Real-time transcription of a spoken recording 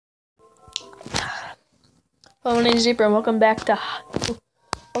Hello, my name is Zebra, and welcome back.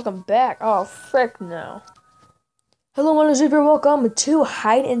 Oh, frick no. Hello, my name is Zebra, welcome to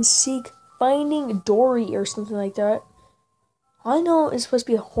Hide and Seek Finding Dory or something like that. I know it's supposed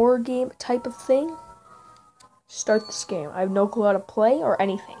to be a horror game type of thing. Start this game. I have no clue how to play or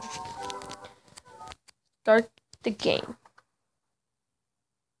anything. Start the game.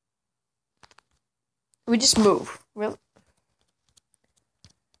 We just move. Really?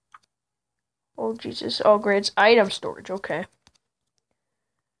 Oh, Jesus. Oh, great. It's item storage. Okay.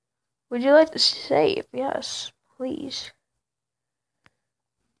 Would you like to save? Yes, please.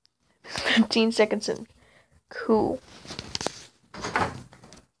 15 seconds in. Cool.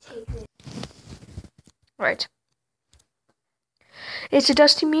 Right. It's a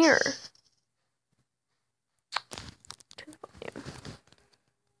dusty mirror. Turn the volume.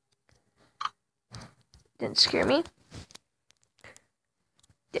 Didn't scare me.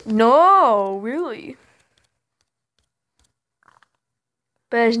 No, really.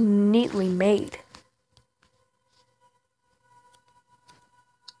 But it's neatly made.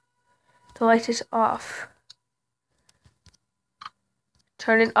 The light is off.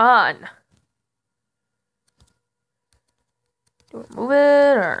 Turn it on. Do we move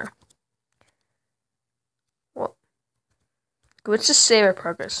it or what? Let's just save our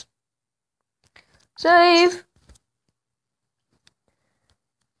progress. Save.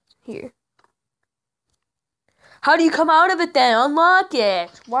 Here. How do you come out of it then? Unlock it.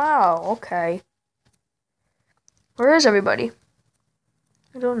 Wow, okay. Where is everybody?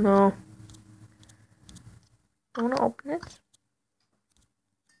 I don't know. I want to open it.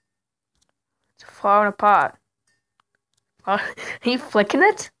 It's falling apart. Are you flicking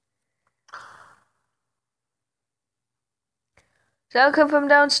it? That'll come from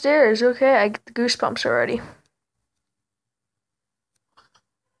downstairs. Okay, I get the goosebumps already.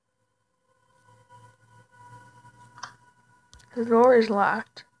 The door is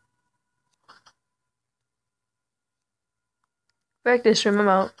locked. Back this room, I'm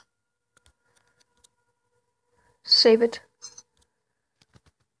out. Save it.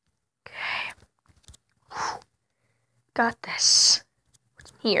 Okay. Whew. Got this.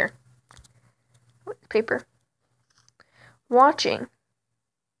 What's in here? Paper. Watching.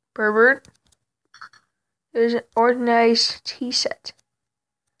 Pervert. There's an organized tea set.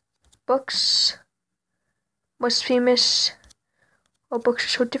 Books. Most famous. All books are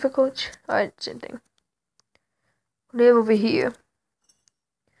so difficult. Alright, same thing. What do we have over here?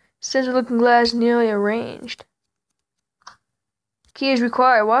 Central looking glass nearly arranged. Key is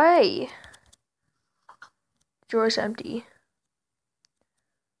required. Why? Drawer is empty.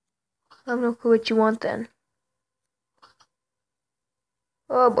 I have no clue what you want then.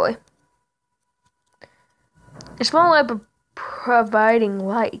 Oh boy. A small lamp providing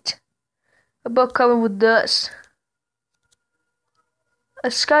light. A book covered with dust. A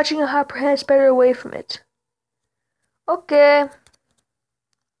scratching a hot perhaps better away from it. Okay.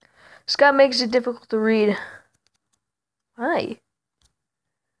 Scott makes it difficult to read. Why?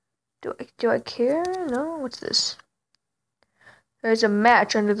 Do I care? No? What's this? There's a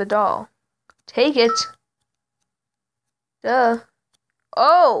match under the doll. Take it. Duh.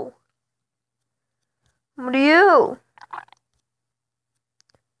 Oh! What are you?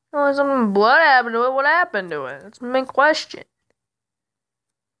 Oh, some blood happened to it. What happened to it? That's the main question.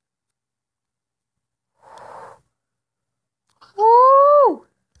 Woo!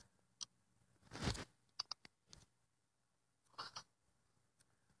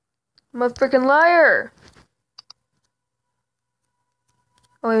 I'm a freaking liar.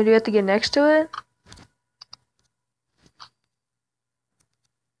 Oh, wait, do you have to get next to it?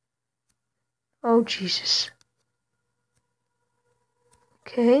 Oh, Jesus.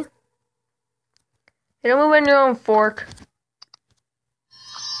 Okay. You don't move on your own fork.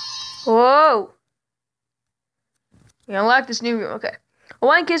 Whoa! You unlock this new room. Okay. A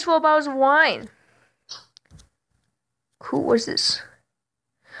wine case full of bottles of wine. Cool, what's this?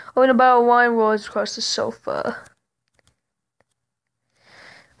 Open a bottle of wine rolls across the sofa.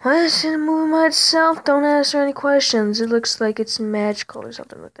 Why is it moving by itself? Don't ask her any questions. It looks like it's magical or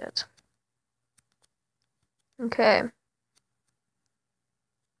something like that. Okay.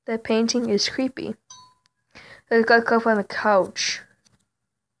 That painting is creepy. There's got cuff on the couch.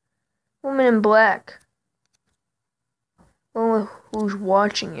 Woman in black. Woman who's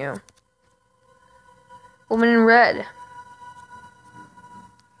watching you. Woman in red.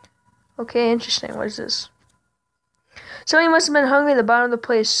 Okay, interesting. What is this? Somebody must have been hungry. The bottom of the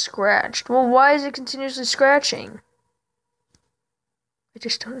plate is scratched. Well, why is it continuously scratching? I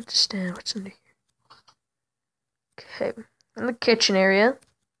just don't understand what's under here. Okay. In the kitchen area.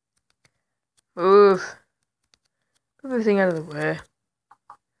 Move. Move everything out of the way.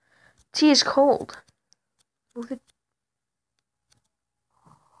 Tea is cold. Move it.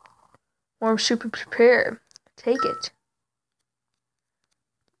 Warm soup is prepared. Take it.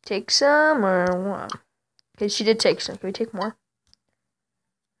 Take some or what? Okay, she did take some. Can we take more?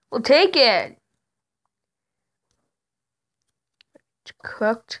 We'll take it. It's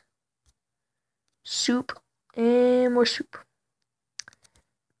cooked. Soup. And more soup.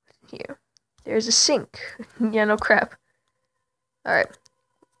 Here. There's a sink. Yeah, no crap. Alright.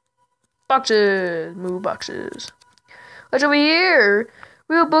 Boxes. Move boxes. What's over here?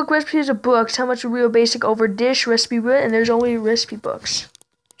 Real book recipes of books. How much a real basic over dish recipe book? And there's only recipe books.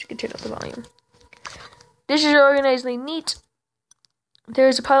 You can turn up the volume. Dishes are organizedly neat.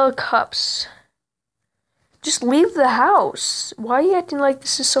 There's a pile of cups. Just leave the house. Why are you acting like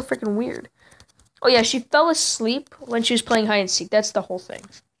this is so freaking weird? Oh yeah, she fell asleep when she was playing hide and seek. That's the whole thing.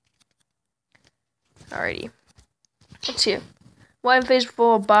 Alrighty. What's here? Wine vase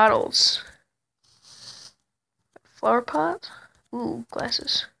full of bottles. Flower pot? Ooh,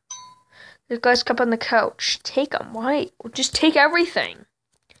 glasses. There's a glass cup on the couch. Take them. Why? Just take everything.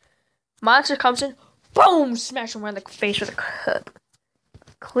 Monster comes in. Boom! Smash him around the face with a cup.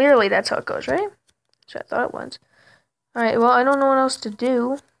 Clearly, that's how it goes, right? That's what I thought it was. Alright, well, I don't know what else to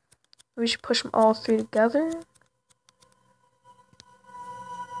do. We should push them all three together.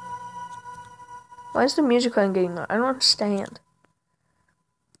 Why is the music on getting loud? I don't understand.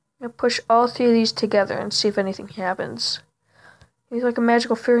 I'm gonna push all three of these together and see if anything happens. Maybe like a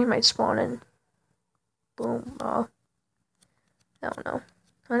magical fairy might spawn in. Boom. Oh. I don't know.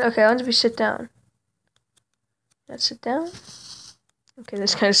 Okay, how if we sit down? Let's sit down. Okay,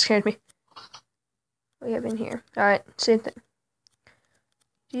 this kind of scared me. What do we have in here? Alright, same thing.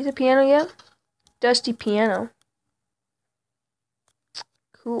 Do you see the piano yet? Dusty piano.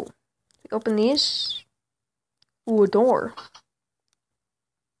 Cool. Open these. Ooh, a door.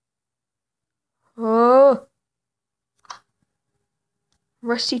 Oh.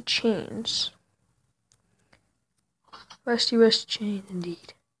 Rusty chains. Rusty chains,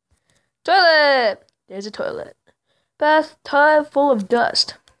 indeed. Toilet! There's a toilet. Bathtub full of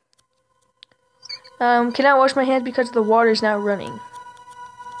dust. Cannot wash my hands because the water is now running.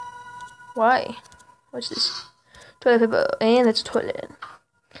 Why? What's this? Toilet paper. And it's a toilet.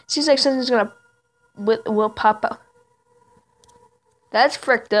 Seems like something's gonna will pop out. That's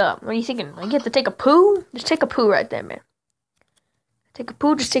fricked up. What are you thinking? I get to take a poo? Just take a poo right there, man. Take a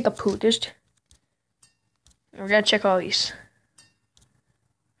poo, just take a poo. Just we're gonna check all these.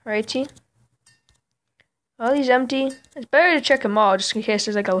 Right, T? All these empty. It's better to check them all just in case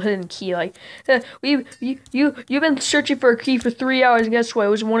there's like a hidden key. Like you've been searching for a key for 3 hours and guess what? It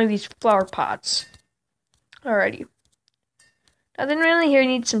was one of these flower pots. Alrighty. Nothing really here.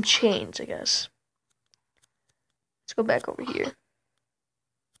 Needs some chains, I guess. Let's go back over here.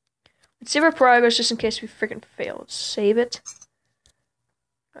 Let's save our progress just in case we freaking fail. Let's save it.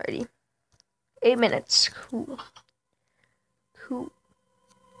 Alrighty. 8 minutes. Cool. Cool.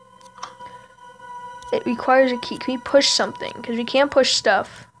 It requires a key. Can we push something? Because we can't push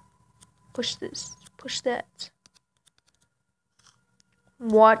stuff. Push this. Push that.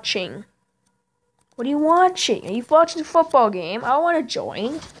 Watching. What are you watching? Are you watching the football game? I want to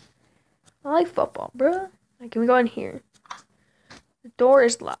join. I like football, bro. Right, can we go in here? The door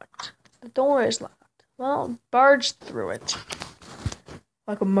is locked. The door is locked. Well, barge through it.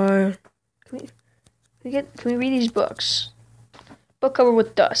 Like a man. Can we read these books? Book covered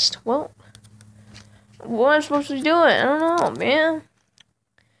with dust. Well, what am I supposed to be doing? I don't know, man.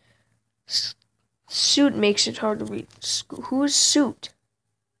 Suit makes it hard to read. Who's suit?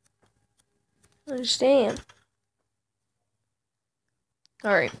 I understand.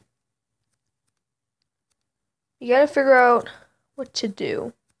 Alright. You gotta figure out what to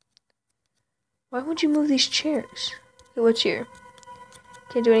do. Why won't you move these chairs? Okay, what's here?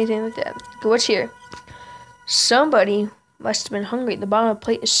 Can't do anything with that. Okay, what's here? Somebody must have been hungry. The bottom of the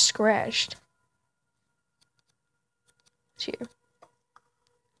plate is scratched. What's here?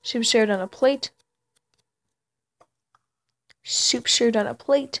 Soup served on a plate. Soup served on a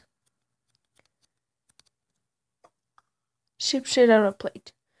plate. Soup served on a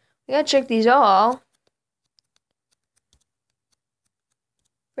plate. We gotta check these all.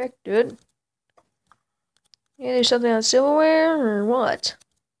 Frick, dude. Yeah, there's something on silverware or what?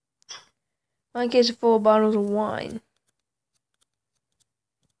 My case is full of bottles of wine.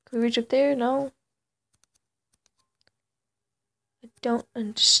 Can we reach up there? No. I don't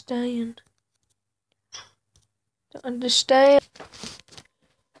understand. Don't understand.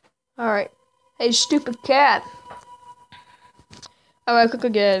 Alright. Hey, stupid cat. I quickly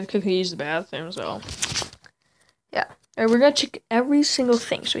get use the bathroom, so. Yeah. Alright, we're gonna check every single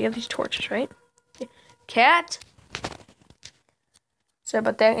thing. So we have these torches, right? Okay. Cat. Sorry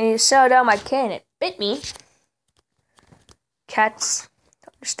about that. I need to settle down my cat and it bit me. Cats.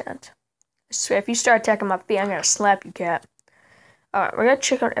 Don't understand. I swear, if you start attacking my feet, I'm gonna slap you, cat. Alright, we're gonna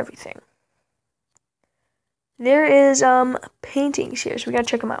check out everything. There is paintings here, so we gotta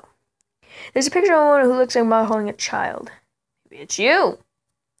check them out. There's a picture of a woman who looks like a mother holding a child. Maybe it's you.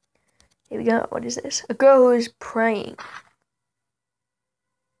 Here we go. What is this? A girl who is praying.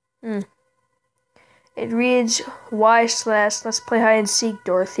 It reads let's play hide and seek,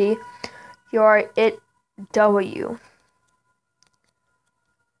 Dorothy. You are it W.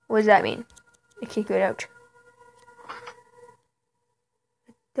 What does that mean? I can't get it out.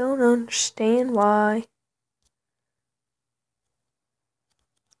 I don't understand why.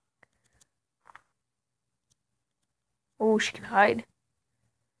 Oh, she can hide.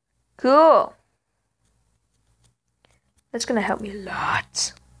 Cool. That's gonna help me a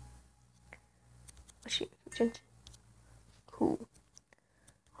lot. Cool.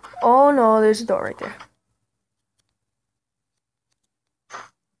 Oh no, there's a door right there.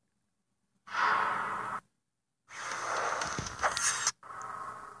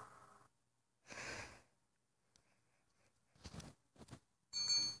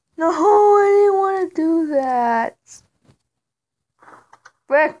 No, I didn't want to do that.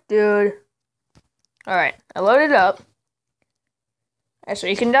 Frick, dude. Alright, I loaded up. Alright, so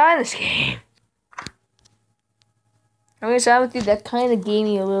you can die in this game. I'm gonna say with you, that kind of gave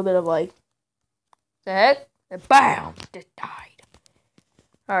me a little bit of like, the heck? And BAM! Just died.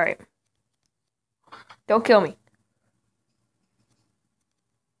 Alright. Don't kill me.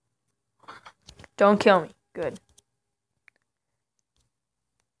 Don't kill me. Good.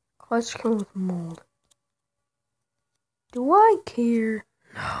 Let's kill with mold. Do I care?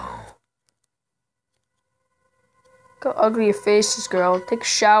 No. Look how ugly your face is, girl. Take a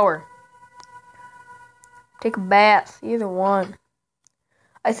shower. Take a bath. Either one.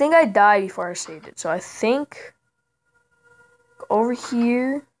 I think I died before I saved it. So I think go over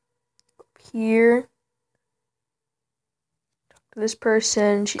here. Up here. Talk to this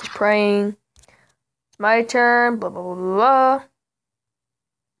person. She's praying. It's my turn. Blah, blah, blah, blah.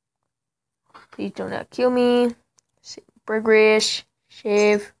 Please do not kill me. Progress.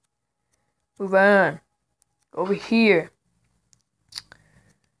 Shave. Move on. Over here.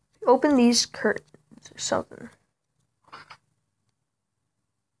 Open these curtains or something.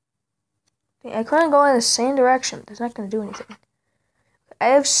 I couldn't go in the same direction. That's not going to do anything. I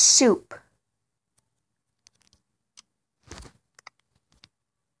have soup.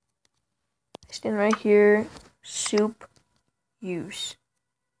 I stand right here. Soup. Use.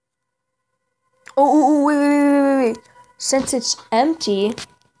 Oh, wait. Since it's empty,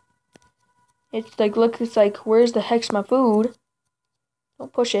 it's like, look, it's like, where's the heck's my food?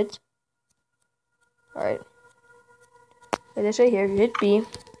 Don't push it. Alright. This right here, hit B.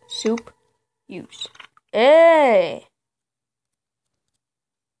 Soup. Use. Hey!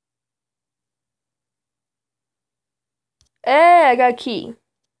 Hey, I got a key.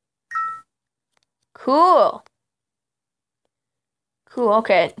 Cool. Cool,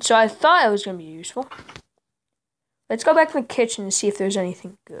 okay. So I thought it was going to be useful. Let's go back to the kitchen and see if there's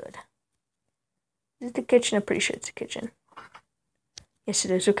anything good. Is it the kitchen? I'm pretty sure it's the kitchen. Yes,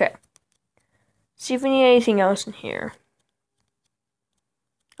 it is. Okay. See if we need anything else in here.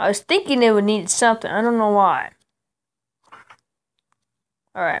 I was thinking it would need something. I don't know why.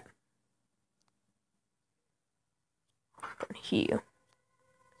 Alright. Over here.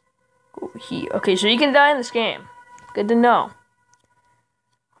 Over here. Okay, so you can die in this game. Good to know.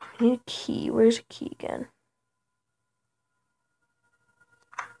 I need a key. Where's the key again?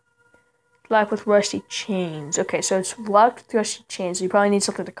 Locked with rusty chains. Okay, so it's locked with rusty chains. So you probably need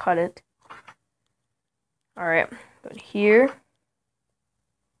something to cut it. Alright. Go here.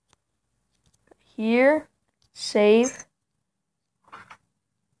 Here. Save.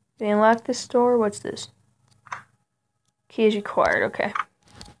 Did I unlock this door? What's this? Key is required. Okay.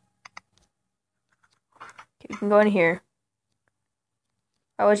 Okay, we can go in here.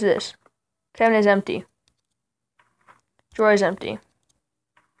 Oh, what's this? Cabinet is empty. Drawer is empty.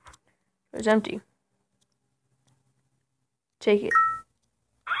 It's empty. Take it.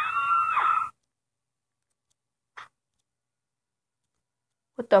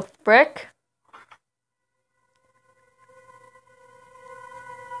 What the frick?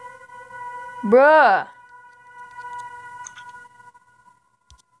 Bruh.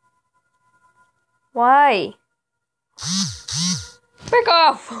 Why? Frick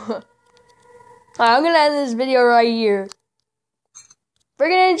off! Alright, I'm gonna end this video right here.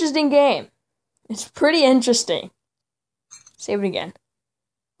 Friggin' interesting game. It's pretty interesting. Save it again.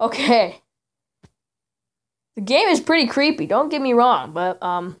 Okay. The game is pretty creepy, don't get me wrong, but,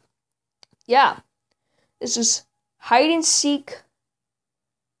 yeah. This is hide and seek,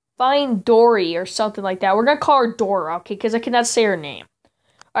 find Dory, or something like that. We're gonna call her Dora, okay, because I cannot say her name.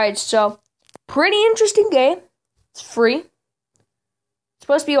 Alright, so, pretty interesting game. It's free. It's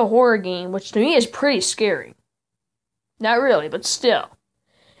supposed to be a horror game, which to me is pretty scary. Not really, but still.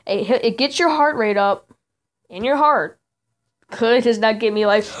 It gets your heart rate up in your heart. It does not get me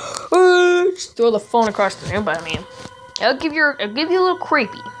like, just throw the phone across the room, but I mean, I'll give you a little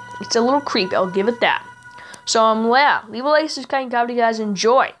creepy. It's a little creepy, I'll give it that. So, yeah, leave a like, subscribe, and comment if you guys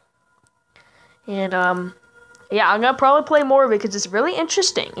enjoy. And, yeah, I'm gonna probably play more of it because it's really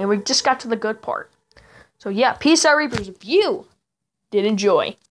interesting, and we just got to the good part. So, yeah, peace out, Reapers, if you did enjoy.